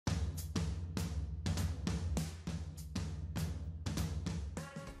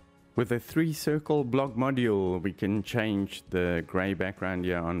With a 3-circle blog module, we can change the gray background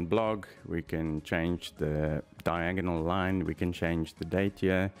here on blog. We can change the diagonal line. We can change the date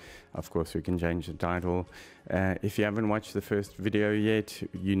here. Of course, we can change the title. If you haven't watched the first video yet,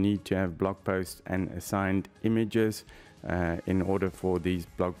 you need to have blog posts and assigned images in order for these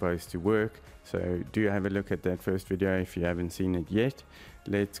blog posts to work. So do have a look at that first video if you haven't seen it yet.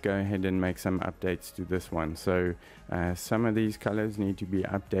 Let's go ahead and make some updates to this one. So some of these colors need to be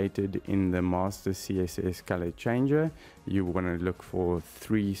updated in the master CSS color changer. You want to look for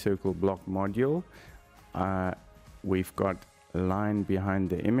 3-circle block module. We've got a line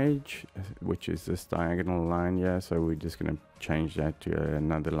behind the image, which is this diagonal line here. So we're just going to change that to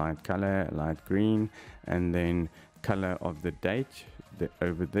another light color, light green, and then color of the date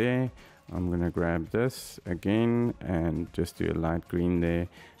over there. I'm going to grab this again and just do a light green there,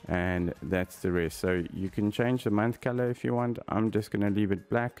 and that's the rest. So you can change the month color if you want. I'm just going to leave it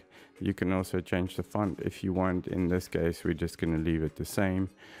black. You can also change the font if you want. In this case, we're just going to leave it the same.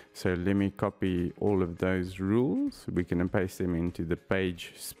 So let me copy all of those rules. We can paste them into the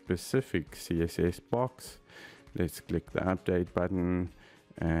page specific CSS box. Let's click the update button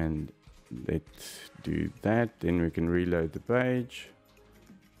and let's do that. Then we can reload the page.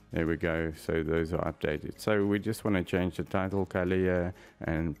 There we go. So those are updated. So we just want to change the title color here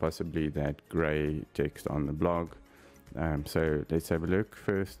and possibly that gray text on the blog. So let's have a look.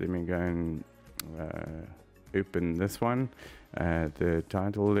 First, let me go and open this one, the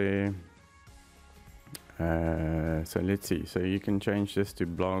title there. So let's see. So you can change this to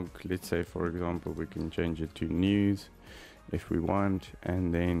blog. Let's say, for example, we can change it to news if we want,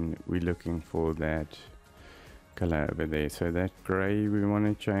 and then we're looking for that color over there. So that gray we want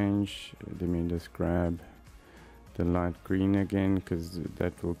to change. Let me just grab the light green again, because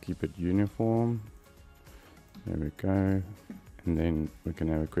that will keep it uniform. There we go, and then we can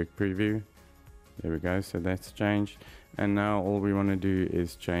have a quick preview. There we go. So that's changed, and now all we want to do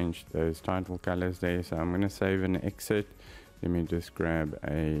is change those title colors there. So I'm going to save and exit. Let me just grab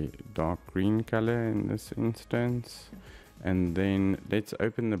a dark green color in this instance, and then let's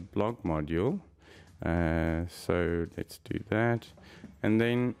open the blog module. So let's do that, and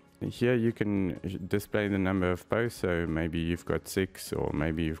then here you can display the number of posts. So maybe you've got 6 or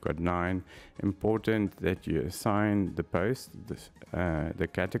maybe you've got 9. Important that you assign the posts, the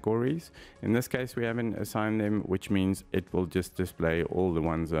categories. In this case we haven't assigned them, which means it will just display all the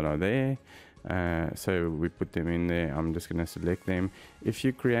ones that are there. So we put them in there. I'm just going to select them. If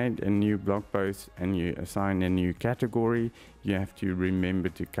you create a new blog post and you assign a new category, you have to remember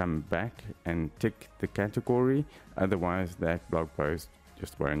to come back and tick the category, otherwise that blog post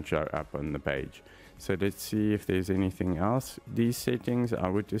just won't show up on the page. So let's see if there's anything else. These settings, I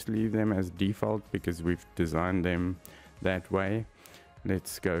would just leave them as default because we've designed them that way.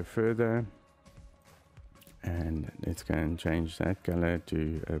 Let's go further. And let's go and change that color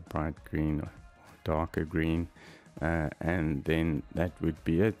to a bright green or darker green, and then that would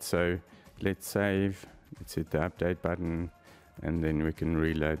be it. So let's save, let's hit the update button, and then we can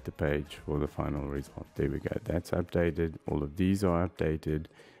reload the page for the final result. There we go, that's updated. All of these are updated,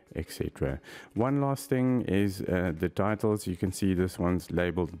 etc. One last thing is the titles. You can see this one's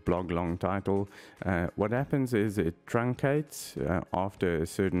labeled blog long title. What happens is it truncates after a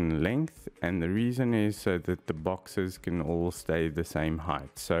certain length, and the reason is so that the boxes can all stay the same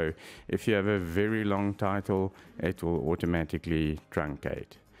height. So if you have a very long title, it will automatically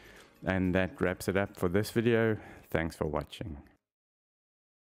truncate. And that wraps it up for this video. Thanks for watching.